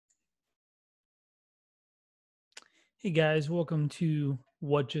Hey guys, welcome to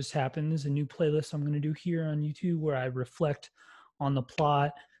What Just Happened. This is a new playlist I'm going to do here on YouTube where I reflect on the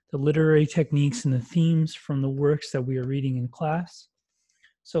plot, the literary techniques, and the themes from the works that we are reading in class.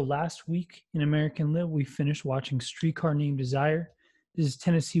 So last week in American Lit, we finished watching Streetcar Named Desire. This is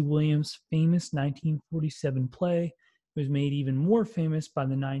Tennessee Williams' famous 1947 play. It was made even more famous by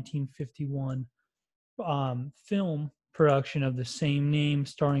the 1951 film production of the same name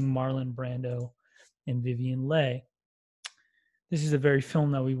starring Marlon Brando and Vivien Leigh. This is the very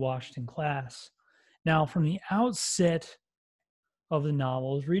film that we watched in class. Now, from the outset of the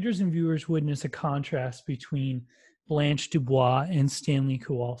novels, readers and viewers witness a contrast between Blanche Dubois and Stanley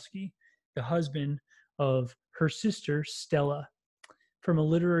Kowalski, the husband of her sister, Stella. From a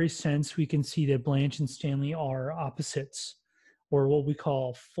literary sense, we can see that Blanche and Stanley are opposites, or what we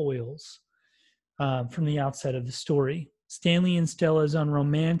call foils, from the outset of the story. Stanley and Stella's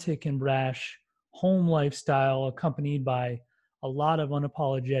unromantic and brash home lifestyle, accompanied by a lot of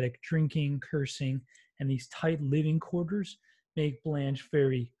unapologetic drinking, cursing, and these tight living quarters, make Blanche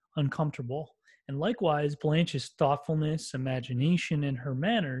very uncomfortable. And likewise, Blanche's thoughtfulness, imagination, and her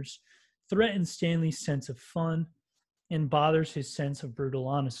manners threaten Stanley's sense of fun and bothers his sense of brutal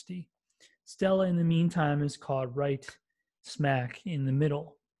honesty. Stella, in the meantime, is caught right smack in the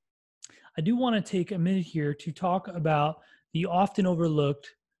middle. I do want to take a minute here to talk about the often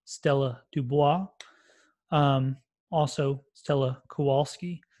overlooked Stella Dubois, also Stella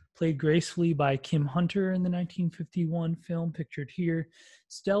Kowalski, played gracefully by Kim Hunter in the 1951 film pictured here.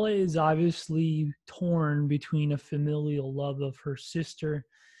 Stella is obviously torn between a familial love of her sister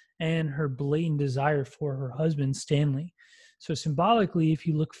and her blatant desire for her husband, Stanley. So symbolically, if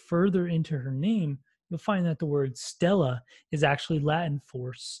you look further into her name, you'll find that the word Stella is actually Latin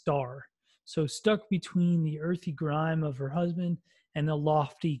for star. So stuck between the earthy grime of her husband and the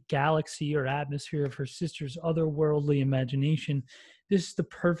lofty galaxy or atmosphere of her sister's otherworldly imagination, this is the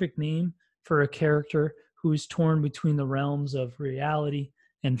perfect name for a character who is torn between the realms of reality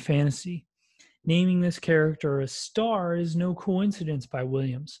and fantasy. Naming this character a star is no coincidence by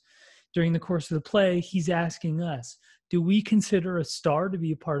Williams. During the course of the play, he's asking us, do we consider a star to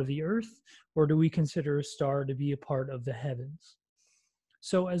be a part of the earth, or do we consider a star to be a part of the heavens?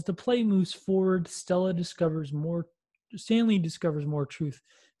 So as the play moves forward, Stanley discovers more truth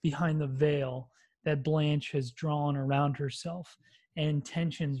behind the veil that Blanche has drawn around herself, and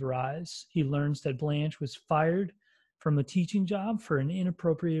tensions rise. He learns that Blanche was fired from a teaching job for an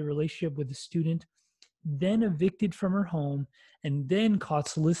inappropriate relationship with a student, then evicted from her home, and then caught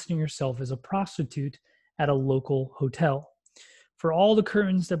soliciting herself as a prostitute at a local hotel. For all the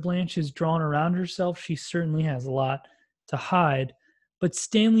curtains that Blanche has drawn around herself, she certainly has a lot to hide. But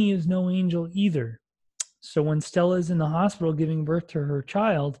Stanley is no angel either. So when Stella is in the hospital giving birth to her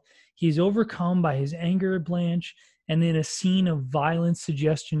child, he's overcome by his anger at Blanche, and in a scene of violent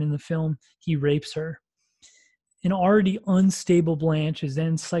suggestion in the film, he rapes her. An already unstable Blanche is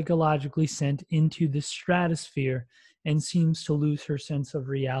then psychologically sent into the stratosphere and seems to lose her sense of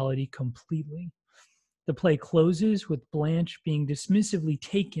reality completely. The play closes with Blanche being dismissively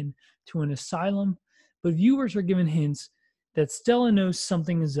taken to an asylum, but viewers are given hints that Stella knows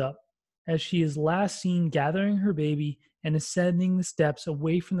something is up, as she is last seen gathering her baby and ascending the steps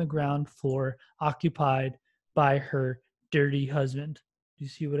away from the ground floor occupied by her dirty husband. Do you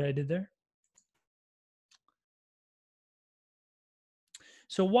see what I did there?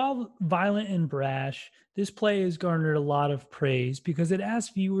 So while violent and brash, this play has garnered a lot of praise because it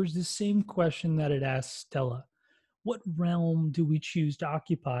asks viewers the same question that it asks Stella. What realm do we choose to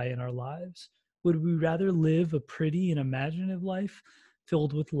occupy in our lives? Would we rather live a pretty and imaginative life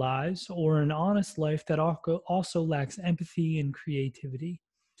filled with lies, or an honest life that also lacks empathy and creativity?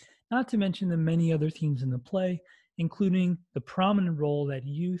 Not to mention the many other themes in the play, including the prominent role that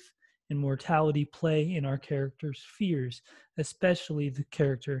youth and mortality play in our characters' fears, especially the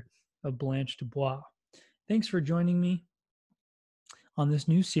character of Blanche Dubois. Thanks for joining me on this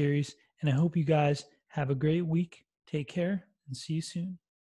new series, and I hope you guys have a great week. Take care and see you soon.